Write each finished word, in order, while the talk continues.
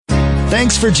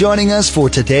Thanks for joining us for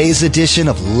today's edition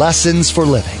of Lessons for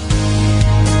Living.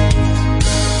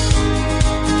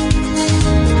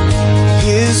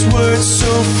 His word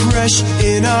so fresh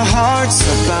in our hearts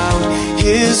abound.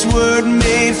 His word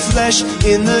made flesh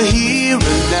in the here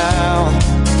and now.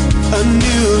 A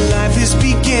new life is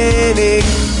beginning.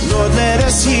 Lord, let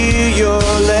us hear your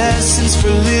lessons for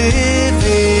living.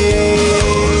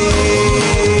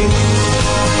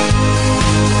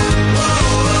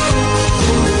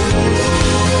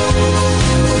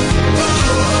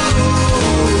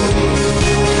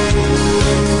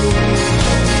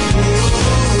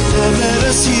 Let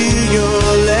us hear your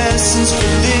lessons for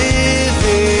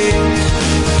living.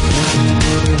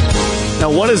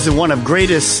 Now, what is the one of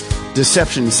greatest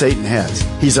deception Satan has?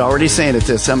 He's already saying it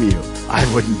to some of you. I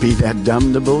wouldn't be that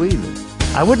dumb to believe it.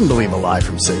 I wouldn't believe a lie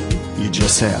from Satan. You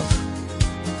just have.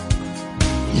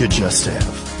 You just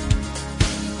have.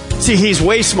 See, he's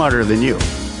way smarter than you,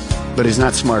 but he's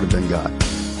not smarter than God.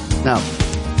 Now,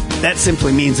 that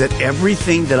simply means that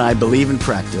everything that I believe and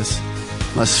practice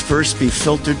must first be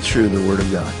filtered through the Word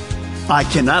of God. I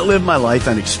cannot live my life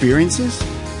on experiences.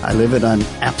 I live it on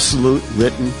absolute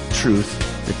written truth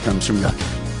that comes from God.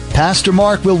 Pastor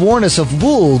Mark will warn us of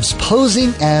wolves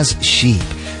posing as sheep,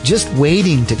 just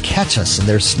waiting to catch us in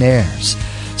their snares.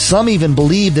 Some even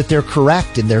believe that they're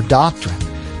correct in their doctrine.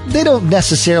 They don't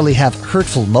necessarily have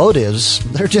hurtful motives.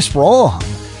 They're just wrong.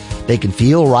 They can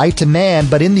feel right to man,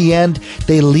 but in the end,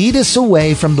 they lead us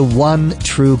away from the one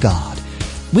true God.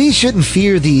 We shouldn't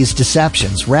fear these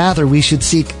deceptions. Rather, we should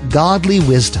seek godly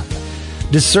wisdom.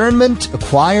 Discernment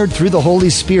acquired through the Holy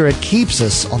Spirit keeps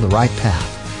us on the right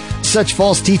path. Such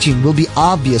false teaching will be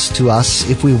obvious to us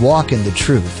if we walk in the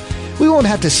truth. We won't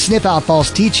have to sniff out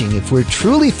false teaching if we're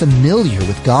truly familiar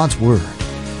with God's Word.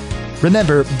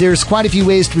 Remember, there's quite a few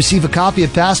ways to receive a copy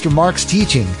of Pastor Mark's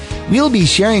teaching. We'll be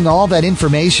sharing all that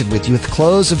information with you at the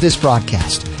close of this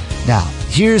broadcast. Now,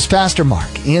 here's Pastor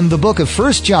Mark in the book of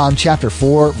 1 John chapter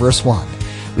 4, verse 1,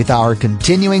 with our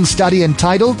continuing study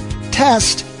entitled,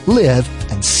 Test, Live,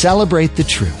 and Celebrate the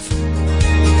Truth.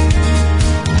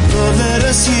 Lord, let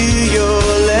us hear your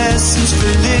lessons for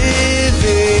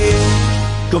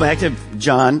living. Go back to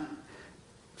John,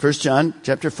 1 John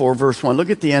chapter 4, verse 1. Look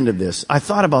at the end of this. I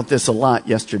thought about this a lot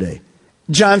yesterday.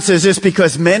 John says this,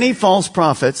 because many false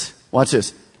prophets, watch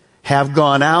this, have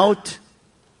gone out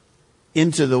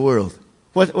into the world.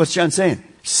 What's John saying?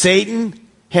 Satan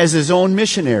has his own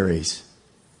missionaries.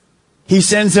 He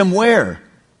sends them where?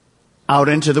 Out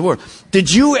into the world.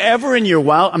 Did you ever in your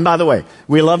wild... And by the way,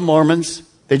 we love Mormons.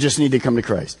 They just need to come to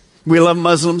Christ. We love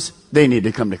Muslims. They need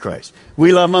to come to Christ.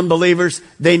 We love unbelievers.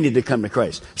 They need to come to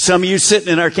Christ. Some of you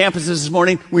sitting in our campuses this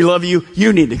morning, we love you.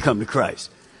 You need to come to Christ.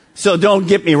 So don't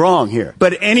get me wrong here.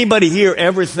 But anybody here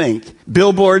ever think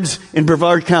billboards in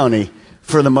Brevard County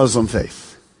for the Muslim faith?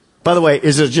 By the way,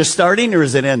 is it just starting or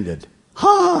is it ended?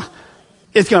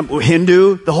 It's going to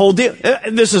Hindu, the whole deal.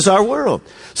 This is our world.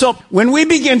 So when we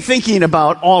begin thinking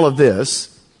about all of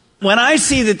this, when I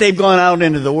see that they've gone out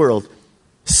into the world,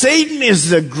 Satan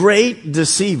is the great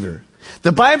deceiver.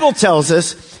 The Bible tells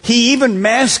us he even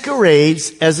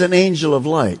masquerades as an angel of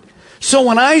light. So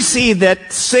when I see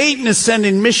that Satan is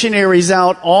sending missionaries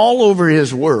out all over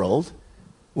his world,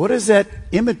 what does that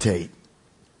imitate?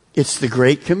 It's the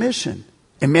Great Commission.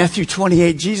 In Matthew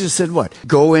 28, Jesus said what?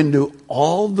 Go into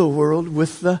all the world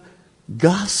with the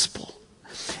gospel.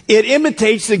 It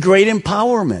imitates the great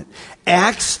empowerment.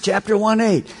 Acts chapter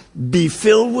 1:8. Be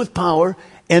filled with power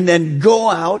and then go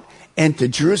out and to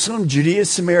Jerusalem, Judea,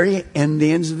 Samaria, and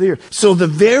the ends of the earth. So the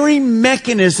very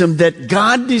mechanism that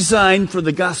God designed for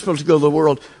the gospel to go to the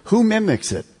world, who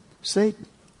mimics it? Satan.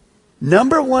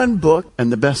 Number one book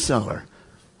and the bestseller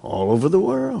all over the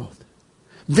world.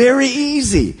 Very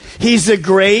easy. He's a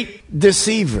great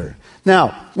deceiver.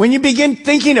 Now, when you begin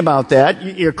thinking about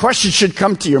that, your question should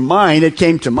come to your mind. It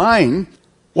came to mine.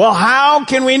 Well, how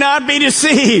can we not be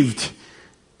deceived?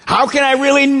 How can I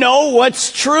really know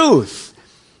what's truth?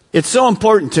 It's so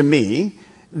important to me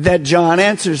that John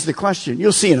answers the question.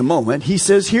 You'll see in a moment. He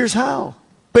says, here's how.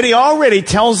 But he already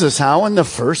tells us how in the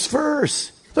first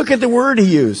verse. Look at the word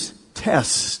he used.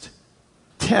 Test.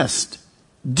 Test.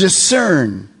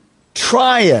 Discern.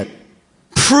 Try it.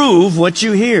 Prove what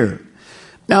you hear.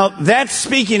 Now, that's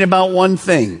speaking about one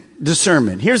thing,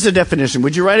 discernment. Here's the definition.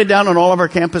 Would you write it down on all of our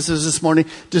campuses this morning?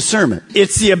 Discernment.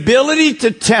 It's the ability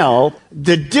to tell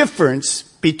the difference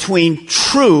between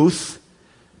truth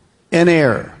and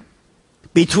error.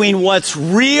 Between what's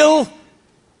real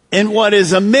and what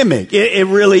is a mimic. It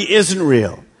really isn't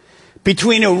real.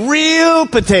 Between a real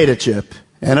potato chip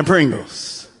and a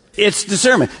Pringles. It's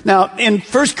discernment. Now, in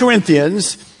 1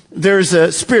 Corinthians There's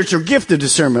a spiritual gift of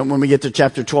discernment when we get to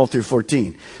chapter 12 through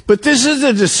 14. But this is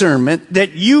a discernment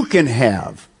that you can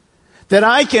have, that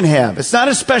I can have. It's not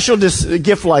a special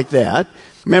gift like that.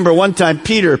 Remember one time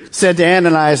Peter said to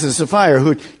Ananias and Sapphira,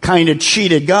 who kind of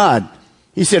cheated God,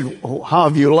 he said, how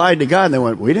have you lied to God? And they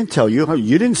went, we didn't tell you.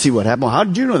 You didn't see what happened. Well, how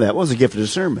did you know that? Well, it was a gift of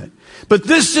discernment. But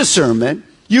this discernment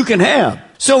you can have.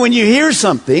 So when you hear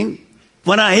something,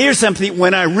 when I hear something,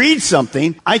 when I read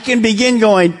something, I can begin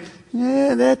going,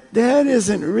 that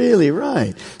isn't really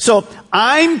right. So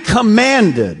I'm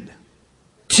commanded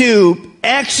to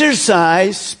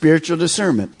exercise spiritual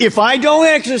discernment. If I don't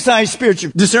exercise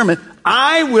spiritual discernment,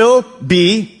 I will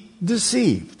be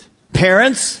deceived.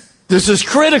 Parents, this is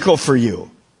critical for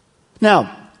you.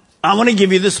 Now, I want to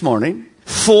give you this morning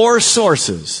 4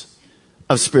 sources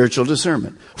of spiritual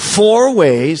discernment. 4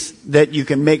 ways that you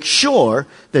can make sure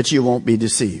that you won't be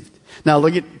deceived. Now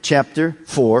look at chapter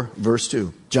 4, verse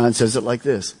 2. John says it like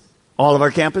this. All of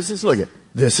our campuses, look at it.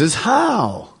 This is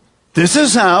how. This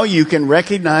is how you can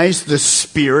recognize the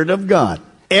Spirit of God.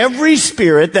 Every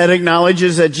spirit that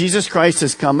acknowledges that Jesus Christ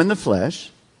has come in the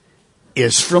flesh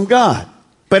is from God.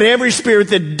 But every spirit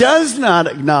that does not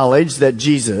acknowledge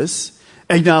Jesus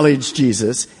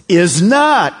is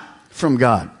not from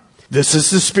God. This is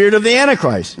the spirit of the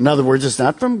Antichrist. In other words, it's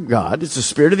not from God. It's the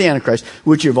spirit of the Antichrist,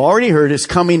 which you've already heard is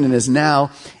coming and is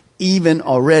now even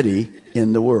already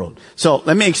in the world. So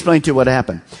let me explain to you what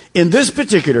happened. In this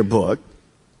particular book,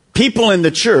 people in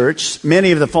the church,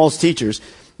 many of the false teachers,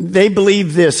 they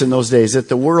believed this in those days, that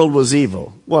the world was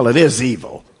evil. Well, it is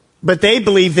evil. But they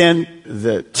believed then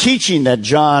the teaching that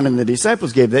John and the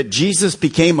disciples gave, that Jesus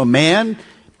became a man,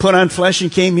 put on flesh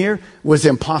and came here, was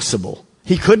impossible.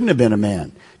 He couldn't have been a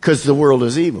man because the world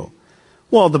is evil.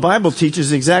 Well, the Bible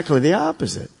teaches exactly the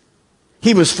opposite.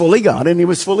 He was fully God and he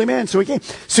was fully man, so he came.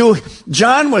 So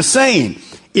John was saying,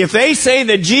 if they say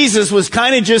that Jesus was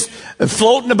kind of just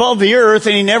floating above the earth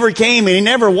and he never came and he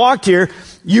never walked here,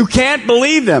 you can't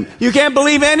believe them. You can't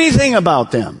believe anything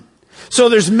about them. So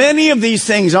there's many of these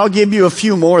things. I'll give you a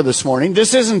few more this morning.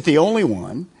 This isn't the only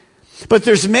one. But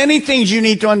there's many things you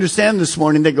need to understand this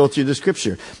morning that go through the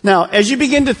scripture. Now, as you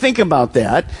begin to think about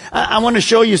that, I want to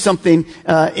show you something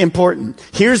important.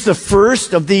 Here's the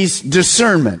first of these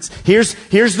discernments. Here's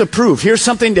the proof. Here's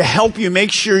something to help you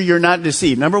make sure you're not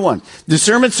deceived. Number 1,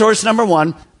 discernment source number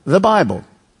 1, the Bible,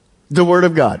 the Word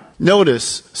of God.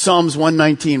 Notice Psalms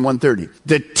 119, 130.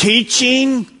 The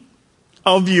teaching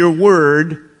of your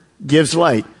word gives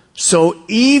light. So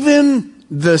even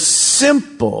the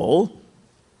simple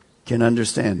can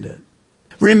understand it.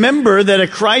 Remember that a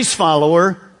Christ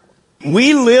follower,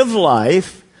 we live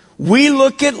life, we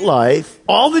look at life,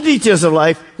 all the details of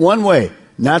life, one way.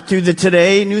 Not through the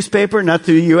Today newspaper, not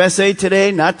through USA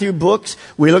Today, not through books.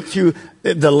 We look through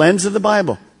the lens of the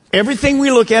Bible. Everything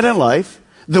we look at in life,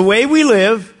 the way we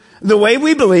live, the way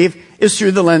we believe, is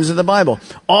through the lens of the Bible.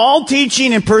 All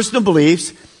teaching and personal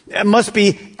beliefs must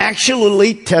be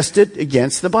actually tested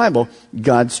against the Bible,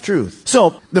 God's truth.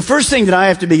 So, the first thing that I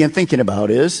have to begin thinking about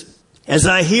is, as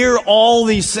I hear all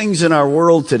these things in our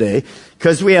world today,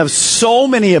 because we have so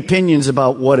many opinions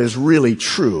about what is really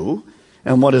true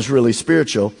and what is really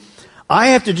spiritual, I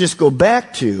have to just go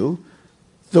back to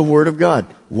the Word of God.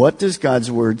 What does God's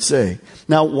Word say?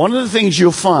 Now, one of the things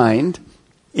you'll find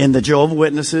in the Jehovah's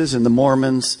Witnesses and the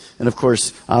Mormons, and of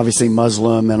course, obviously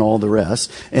Muslim and all the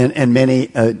rest, and many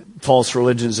false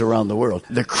religions around the world.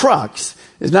 The crux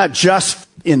is not just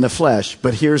in the flesh,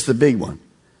 but here's the big one.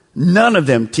 None of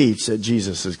them teach that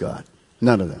Jesus is God.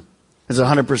 None of them. It's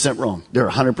 100% wrong. They're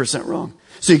 100% wrong.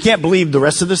 So you can't believe the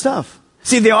rest of the stuff.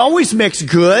 See, they always mix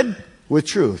good with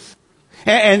truth.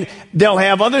 And they'll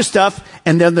have other stuff,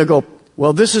 and then they'll go,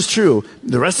 well, this is true.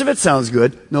 The rest of it sounds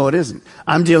good. No, it isn't.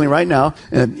 I'm dealing right now,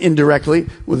 indirectly,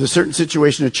 with a certain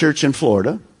situation, a church in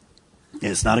Florida.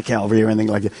 It's not a Calvary or anything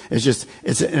like that.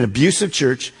 It's an abusive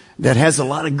church that has a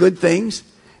lot of good things,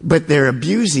 but they're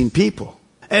abusing people.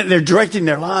 And they're directing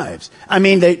their lives. I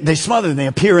mean, they smother them. They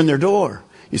appear in their door.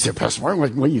 You say, Pastor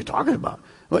Martin, what are you talking about?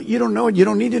 Well, you don't know it. You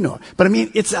don't need to know it. But I mean,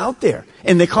 it's out there.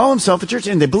 And they call themselves a church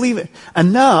and they believe it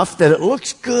enough that it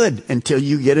looks good until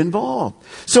you get involved.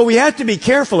 So we have to be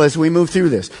careful as we move through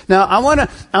this. Now, I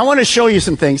want to show you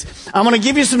some things. I want to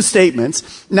give you some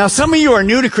statements. Now, some of you are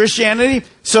new to Christianity,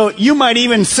 so you might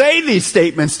even say these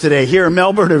statements today here in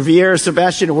Melbourne or Vieira,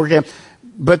 Sebastian, or Workham,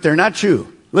 but they're not true.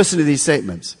 Listen to these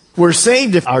statements. We're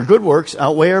saved if our good works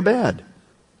outweigh our bad.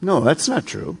 No, that's not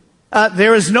true.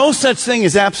 There is no such thing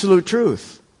as absolute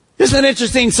truth. Isn't it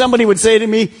interesting? Somebody would say to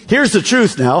me, here's the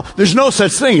truth now. There's no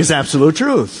such thing as absolute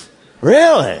truth.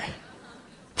 Really?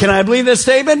 Can I believe this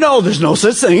statement? No, there's no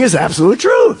such thing as absolute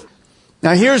truth.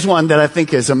 Now here's one that I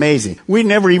think is amazing. We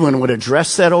never even would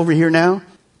address that over here now,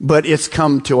 but it's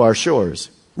come to our shores.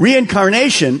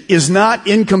 Reincarnation is not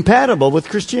incompatible with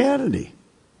Christianity.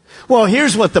 Well,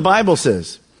 here's what the Bible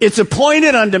says. It's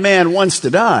appointed unto man once to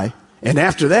die, and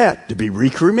after that to be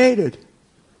recremated.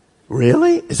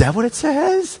 Really? Is that what it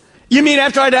says? You mean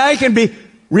after I die I can be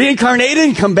reincarnated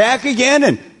and come back again?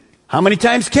 And how many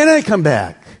times can I come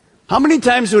back? How many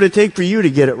times would it take for you to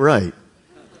get it right?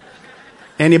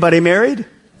 Anybody married?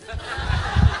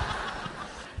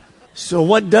 So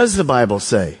what does the Bible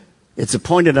say? It's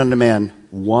appointed unto man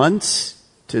once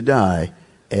to die,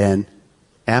 and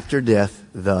after death,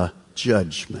 the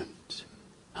judgment.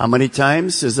 How many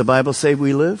times does the Bible say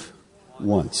we live?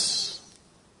 Once.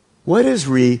 What is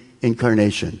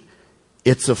reincarnation?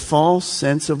 It's a false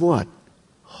sense of what?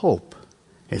 Hope.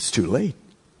 It's too late.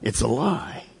 It's a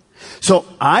lie. So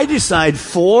I decide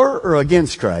for or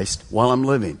against Christ while I'm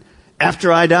living.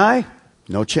 After I die,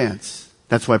 no chance.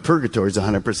 That's why purgatory is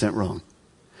 100% wrong.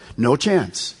 No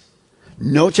chance.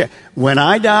 No chance. When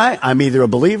I die, I'm either a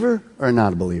believer or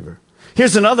not a believer.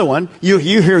 Here's another one. You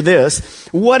hear this.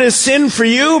 What is sin for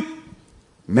you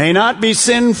may not be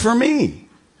sin for me.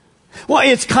 Well,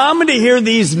 it's common to hear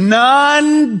these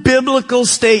non-biblical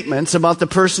statements about the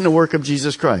person and work of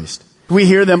Jesus Christ. We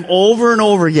hear them over and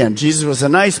over again. Jesus was a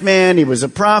nice man. He was a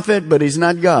prophet, but he's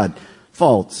not God.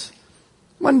 False.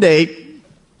 One day,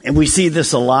 and we see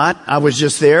this a lot. I was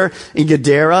just there in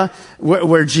Gadara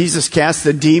where Jesus cast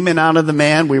the demon out of the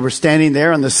man. We were standing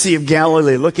there on the Sea of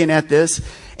Galilee looking at this.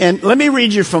 And let me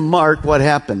read you from Mark what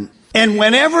happened. And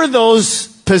whenever those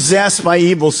possessed by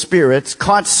evil spirits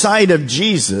caught sight of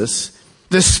Jesus,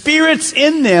 the spirits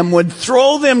in them would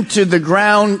throw them to the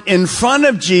ground in front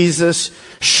of Jesus,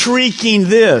 shrieking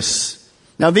this.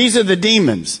 Now these are the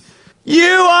demons. You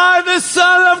are the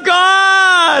Son of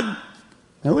God!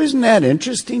 Now, isn't that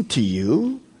interesting to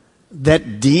you?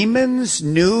 That demons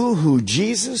knew who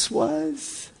Jesus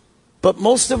was? But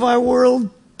most of our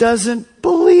world doesn't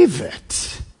believe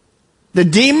it. The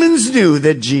demons knew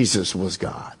that Jesus was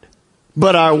God.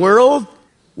 But our world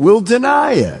will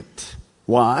deny it.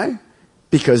 Why?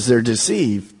 Because they're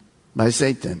deceived by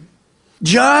Satan.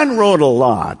 John wrote a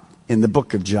lot in the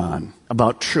book of John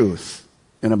about truth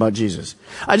and about Jesus.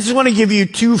 I just want to give you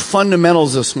two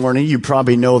fundamentals this morning. You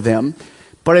probably know them.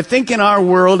 But I think in our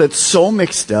world, it's so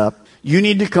mixed up, you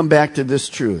need to come back to this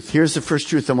truth. Here's the first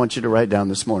truth I want you to write down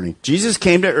this morning. Jesus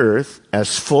came to earth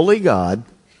as fully God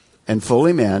and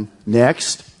fully man.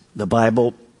 Next, the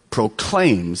Bible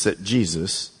proclaims that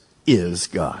Jesus is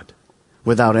God.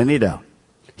 Without any doubt.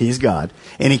 He's God.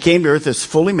 And he came to earth as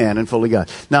fully man and fully God.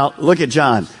 Now, look at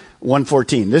John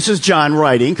 1:14. This is John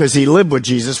writing because he lived with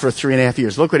Jesus for 3.5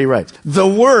 years. Look what he writes. The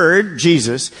Word,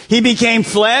 Jesus, he became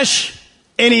flesh,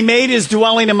 and he made his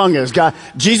dwelling among us. God,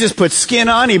 Jesus put skin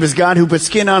on. He was God who put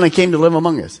skin on and came to live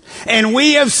among us. And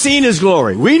we have seen his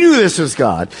glory. We knew this was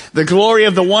God. The glory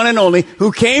of the one and only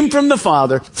who came from the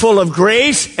Father, full of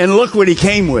grace. And look what he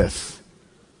came with.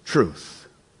 Truth.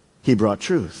 He brought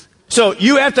truth. So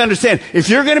you have to understand, if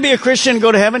you're going to be a Christian and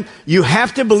go to heaven, you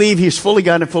have to believe he's fully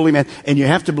God and fully man. And you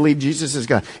have to believe Jesus is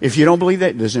God. If you don't believe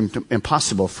that, it's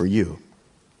impossible for you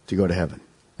to go to heaven.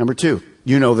 Number two,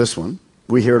 you know this one.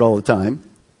 We hear it all the time.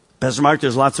 Pastor Mark,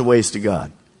 there's lots of ways to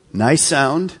God. Nice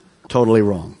sound, totally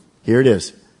wrong. Here it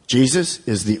is. Jesus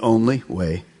is the only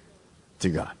way to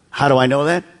God. How do I know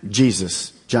that?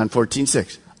 Jesus, John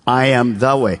 14:6. I am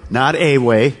the way, not a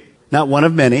way, not one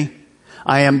of many.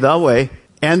 I am the way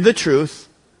and the truth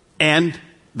and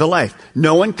the life.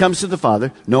 No one comes to the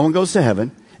Father, no one goes to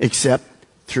heaven except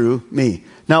through me.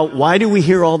 Now, why do we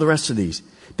hear all the rest of these?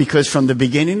 Because from the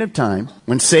beginning of time,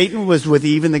 when Satan was with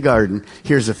Eve in the garden,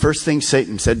 here's the first thing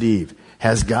Satan said to Eve.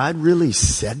 Has God really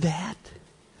said that?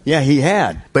 Yeah, he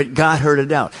had, but God heard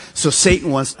it out. So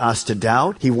Satan wants us to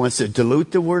doubt. He wants to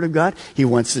dilute the Word of God. He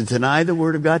wants to deny the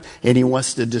Word of God. And he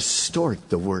wants to distort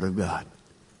the Word of God.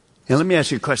 And let me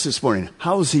ask you a question this morning.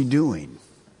 How's he doing?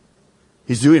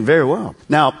 He's doing very well.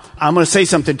 Now, I'm going to say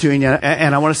something to you,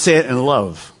 and I want to say it in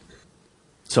love.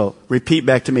 So repeat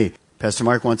back to me. Pastor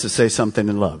Mark wants to say something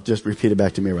in love. Just repeat it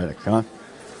back to me right now. Come on.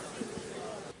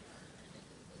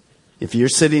 If you're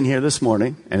sitting here this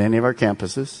morning at any of our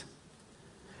campuses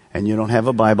and you don't have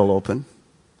a Bible open,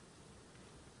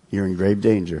 you're in grave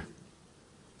danger.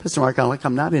 Pastor Mark,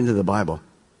 I'm not into the Bible.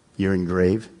 You're in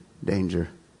grave danger.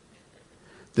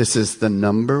 This is the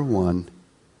number one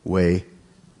way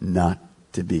not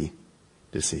to be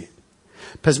deceived.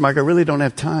 Pastor Mark, I really don't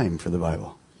have time for the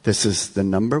Bible. This is the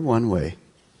number one way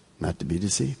not to be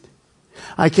deceived.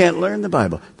 I can't learn the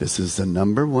Bible. This is the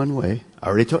number one way. I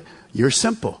already told you. You're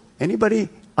simple. Anybody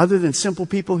other than simple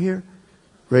people here?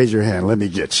 Raise your hand. Let me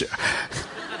get you.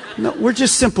 No, we're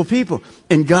just simple people.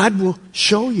 And God will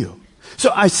show you.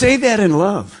 So I say that in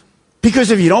love.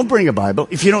 Because if you don't bring a Bible,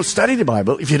 if you don't study the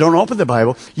Bible, if you don't open the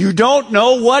Bible, you don't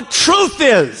know what truth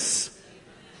is.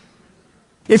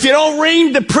 If you don't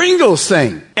read the Pringles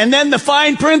thing, and then the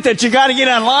fine print that you got to get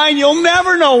online, you'll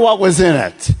never know what was in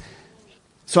it.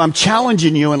 So I'm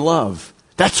challenging you in love.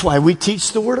 That's why we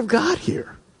teach the Word of God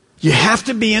here. You have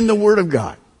to be in the Word of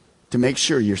God to make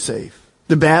sure you're safe.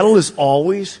 The battle is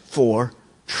always for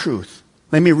truth.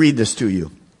 Let me read this to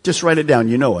you. Just write it down.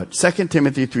 You know it. 2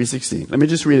 Timothy 3:16. Let me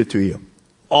just read it to you.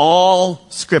 All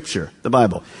Scripture, the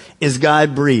Bible, is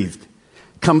God-breathed,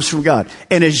 comes from God,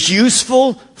 and is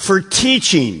useful for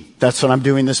teaching. That's what I'm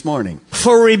doing this morning.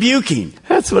 For rebuking.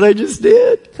 That's what I just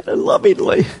did. Kind of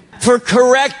lovingly. For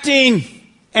correcting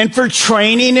and for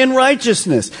training in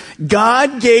righteousness.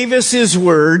 God gave us His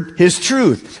Word, His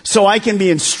truth, so I can be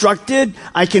instructed,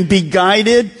 I can be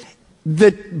guided.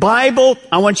 The Bible,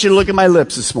 I want you to look at my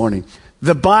lips this morning.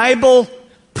 The Bible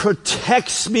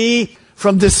protects me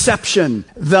from deception.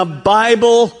 The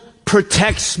Bible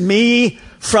protects me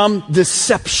from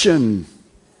deception.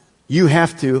 You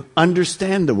have to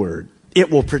understand the Word. It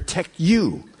will protect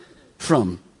you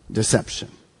from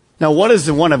deception. Now, what is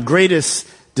the one of greatest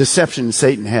deception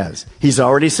Satan has? He's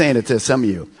already saying it to some of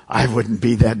you. I wouldn't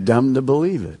be that dumb to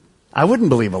believe it. I wouldn't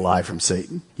believe a lie from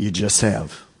Satan. You just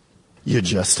have. You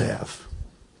just have.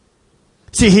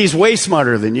 See, he's way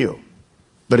smarter than you,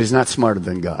 but he's not smarter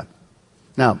than God.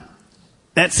 Now,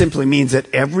 that simply means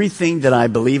that everything that I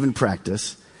believe and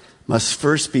practice must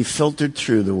first be filtered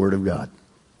through the Word of God.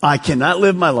 I cannot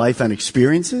live my life on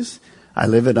experiences. I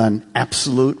live it on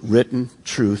absolute written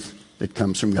truth that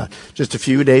comes from God. Just a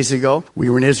few days ago, we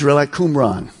were in Israel at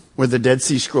Qumran, where the Dead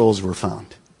Sea Scrolls were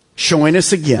found, showing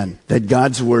us again that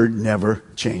God's Word never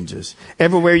changes.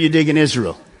 Everywhere you dig in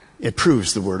Israel, it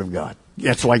proves the Word of God.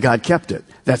 That's why God kept it.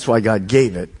 That's why God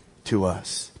gave it to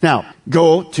us. Now,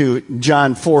 go to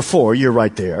John 4:4. You're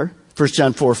right there. 1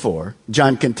 John 4:4.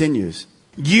 John continues.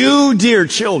 You, dear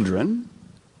children,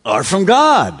 are from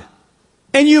God,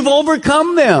 and you've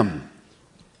overcome them.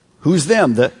 Who's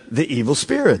them? The evil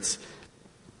spirits.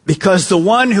 Because the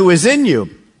one who is in you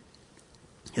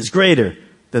is greater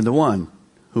than the one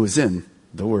who is in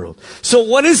the world. So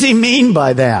what does he mean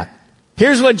by that?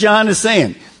 Here's what John is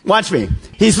saying. Watch me.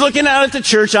 He's looking out at the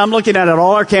church. I'm looking at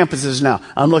all our campuses now.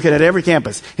 I'm looking at every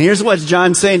campus. And here's what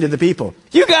John's saying to the people.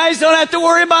 You guys don't have to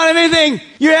worry about anything.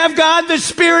 You have God, the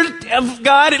Spirit of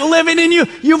God living in you.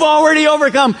 You've already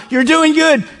overcome. You're doing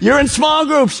good. You're in small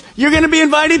groups. You're going to be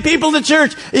inviting people to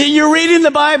church. You're reading the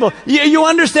Bible. You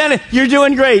understand it. You're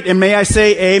doing great. And may I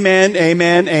say amen,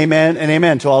 amen, amen, and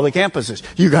amen to all the campuses.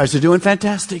 You guys are doing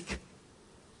fantastic.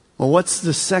 Well, what's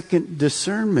the second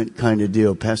discernment kind of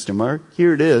deal, Pastor Mark?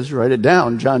 Here it is. Write it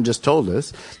down. John just told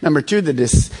us. Number two,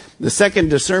 the second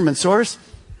discernment source,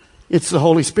 it's the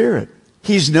Holy Spirit.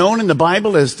 He's known in the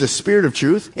Bible as the Spirit of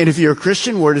truth. And if you're a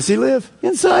Christian, where does He live?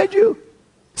 Inside you.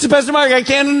 So, Pastor Mark, I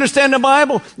can't understand the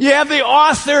Bible. You have the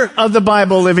author of the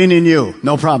Bible living in you.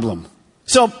 No problem.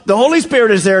 So, the Holy Spirit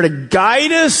is there to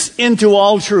guide us into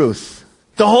all truth.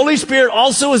 The Holy Spirit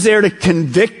also is there to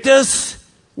convict us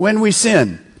when we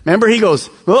sin. Remember, He goes,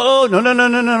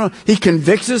 no. He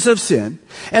convicts us of sin.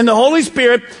 And the Holy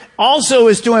Spirit also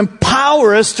is to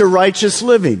empower us to righteous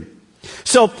living.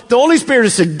 So the Holy Spirit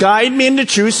is to guide me into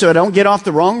truth so I don't get off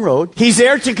the wrong road. He's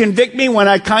there to convict me when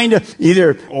I kind of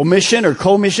either omission or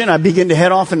commission. I begin to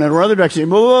head off in another direction.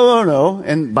 No.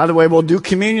 And by the way, we'll do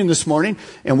communion this morning.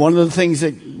 And one of the things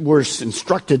that we're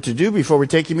instructed to do before we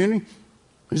take communion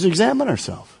is examine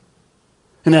ourselves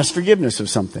and ask forgiveness of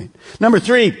something. Number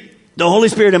three, the Holy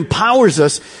Spirit empowers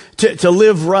us to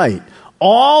live right.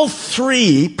 All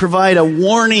three provide a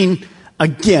warning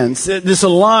against, this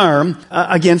alarm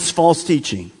against false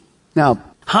teaching. Now,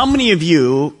 how many of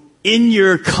you in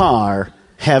your car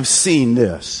have seen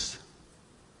this?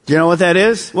 Do you know what that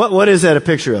is? What is that a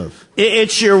picture of?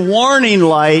 It's your warning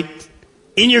light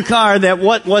in your car that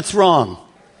what's wrong?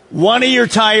 One of your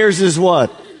tires is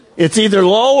what? It's either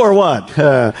low or what?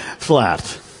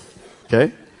 Flat.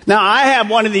 Okay? Now, I have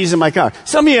one of these in my car.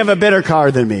 Some of you have a better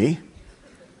car than me.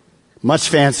 Much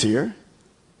fancier.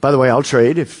 By the way, I'll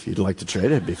trade. If you'd like to trade,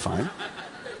 it'd be fine.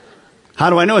 How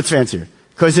do I know it's fancier?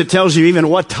 Because it tells you even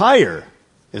what tire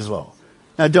is low.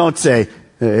 Now, don't say,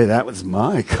 hey, that was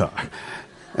my car.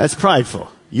 That's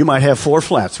prideful. You might have 4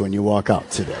 flats when you walk out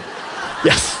today.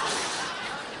 Yes.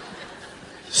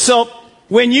 So,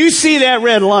 when you see that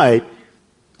red light,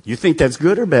 you think that's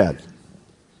good or bad?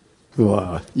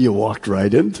 Well, you walked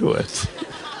right into it.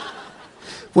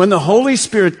 When the Holy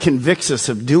Spirit convicts us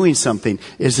of doing something,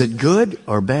 is it good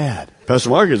or bad? Pastor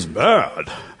Mark, it's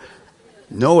bad.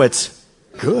 No, it's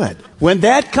good. When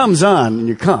that comes on in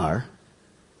your car,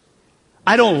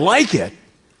 I don't like it,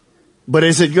 but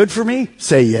is it good for me?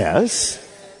 Say yes.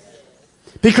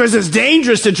 Because it's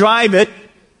dangerous to drive it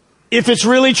if it's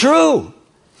really true.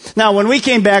 Now, when we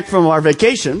came back from our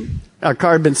vacation, our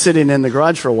car had been sitting in the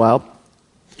garage for a while,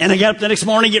 and I got up the next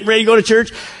morning getting ready to go to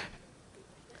church.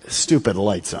 Stupid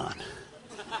lights on.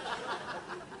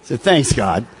 I said, thanks,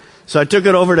 God. So I took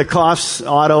it over to Koff's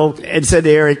Auto and said to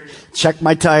Eric, check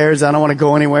my tires. I don't want to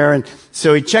go anywhere. And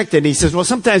so he checked it. And he says, well,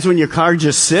 sometimes when your car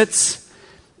just sits,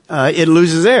 it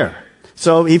loses air.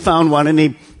 So he found one and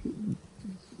he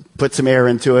put some air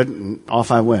into it and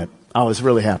off I went. I was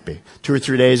really happy. 2 or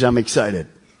 3 days, I'm excited.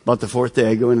 About the 4th day,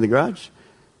 I go into the garage.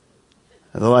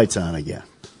 The light's on again.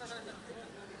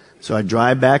 So I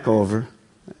drive back over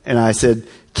and I said,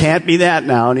 can't be that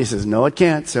now. And he says, no, it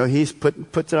can't. So he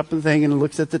puts it up in the thing and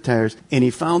looks at the tires. And he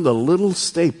found a little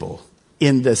staple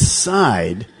in the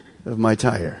side of my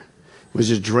tire. It was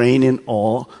just draining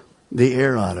all the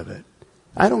air out of it.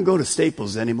 I don't go to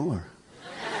Staples anymore.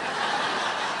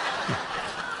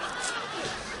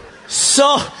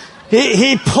 So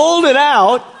he pulled it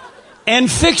out and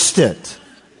fixed it.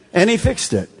 And he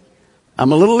fixed it.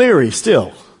 I'm a little leery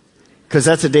still, because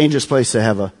that's a dangerous place to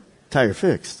have a tire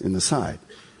fixed in the side.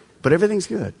 But everything's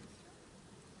good.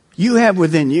 You have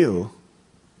within you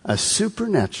a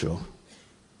supernatural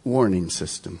warning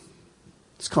system.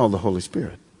 It's called the Holy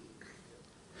Spirit.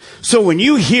 So when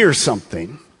you hear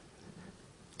something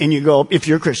and you go, if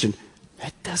you're a Christian,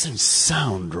 that doesn't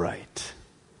sound right.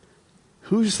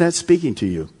 Who's that speaking to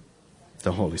you?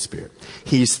 The Holy Spirit.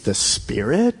 He's the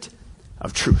Spirit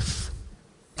of truth.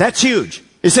 That's huge.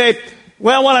 You say,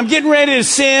 well, when I'm getting ready to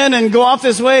sin and go off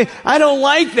this way, I don't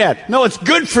like that. No, it's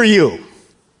good for you.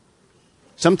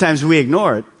 Sometimes we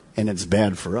ignore it, and it's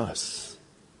bad for us.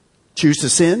 Choose to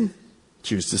sin,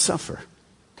 choose to suffer.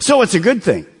 So it's a good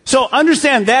thing. So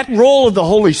understand that role of the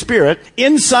Holy Spirit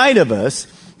inside of us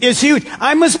is huge.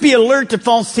 I must be alert to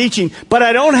false teaching, but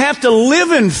I don't have to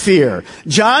live in fear.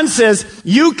 John says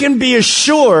you can be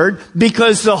assured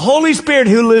because the Holy Spirit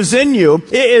who lives in you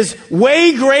is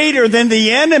way greater than the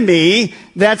enemy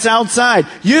that's outside.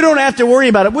 You don't have to worry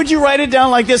about it. Would you write it down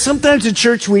like this? Sometimes in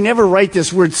church we never write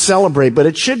this word celebrate, but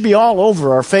it should be all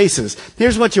over our faces.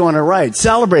 Here's what you want to write.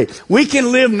 Celebrate. We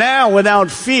can live now without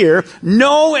fear.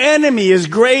 No enemy is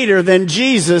greater than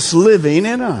Jesus living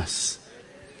in us.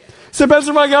 So,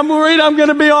 Pastor Mike, I'm worried I'm going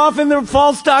to be off in the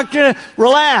false doctrine.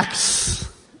 Relax.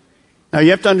 Now,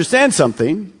 you have to understand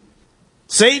something.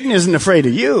 Satan isn't afraid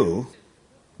of you,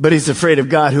 but he's afraid of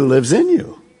God who lives in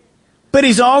you. But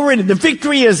he's already, the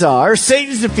victory is ours.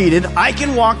 Satan's defeated. I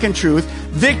can walk in truth.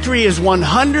 Victory is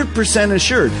 100%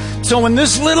 assured. So when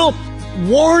this little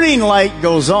warning light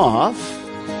goes off,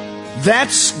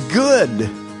 that's good.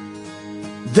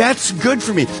 That's good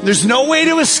for me. There's no way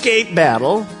to escape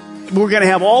battle. We're going to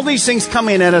have all these things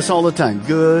coming at us all the time.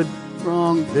 Good,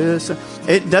 wrong, this.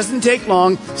 It doesn't take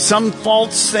long. Some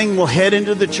false thing will head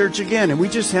into the church again, and we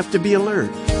just have to be alert.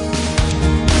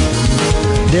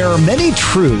 There are many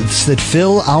truths that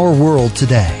fill our world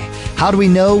today. How do we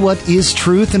know what is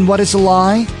truth and what is a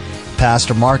lie?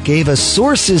 Pastor Mark gave us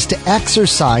sources to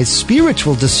exercise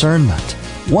spiritual discernment.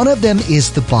 One of them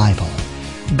is the Bible.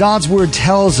 God's Word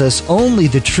tells us only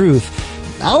the truth.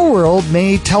 Our world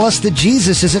may tell us that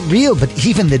Jesus isn't real, but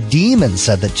even the demons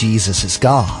said that Jesus is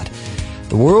God.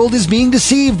 The world is being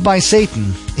deceived by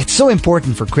Satan. It's so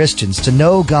important for Christians to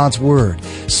know God's Word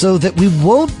so that we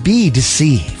won't be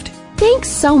deceived. Thanks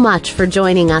so much for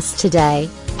joining us today.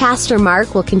 Pastor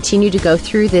Mark will continue to go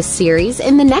through this series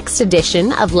in the next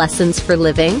edition of Lessons for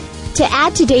Living. To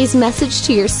add today's message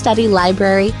to your study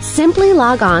library, simply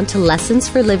log on to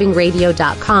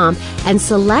lessonsforlivingradio.com and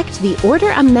select the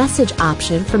Order a Message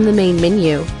option from the main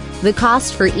menu. The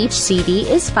cost for each CD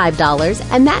is $5,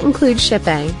 and that includes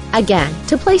shipping. Again,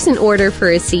 to place an order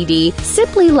for a CD,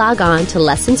 simply log on to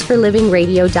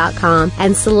lessonsforlivingradio.com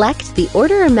and select the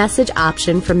Order a Message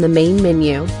option from the main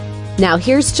menu. Now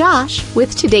here's Josh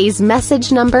with today's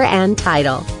message number and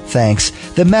title. Thanks.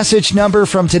 The message number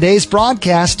from today's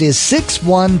broadcast is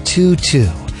 6122.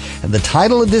 And the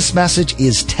title of this message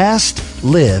is Test,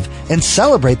 Live, and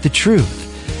Celebrate the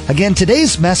Truth. Again,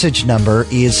 today's message number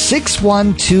is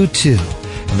 6122.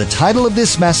 And the title of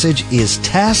this message is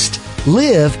Test,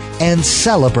 Live, and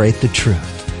Celebrate the Truth.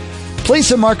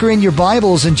 Place a marker in your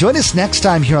Bibles and join us next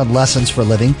time here on Lessons for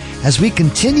Living as we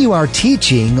continue our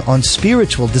teaching on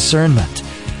spiritual discernment.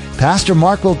 Pastor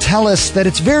Mark will tell us that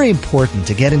it's very important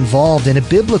to get involved in a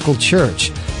biblical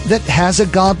church that has a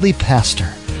godly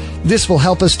pastor. This will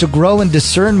help us to grow in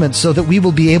discernment so that we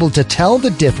will be able to tell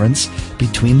the difference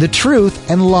between the truth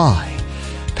and lie.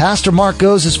 Pastor Mark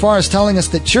goes as far as telling us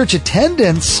that church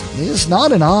attendance is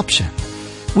not an option.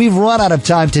 We've run out of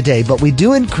time today, but we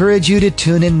do encourage you to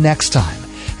tune in next time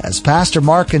as Pastor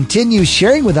Mark continues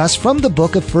sharing with us from the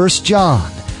book of 1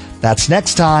 John. That's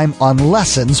next time on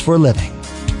Lessons for Living.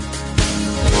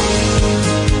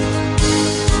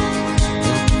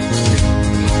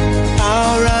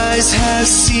 Our eyes have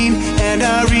seen and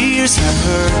our ears have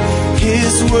heard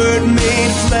His word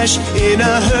made flesh in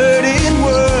a hurting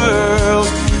world.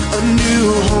 A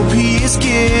new hope He is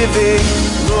giving.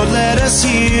 Lord, let us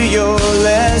hear your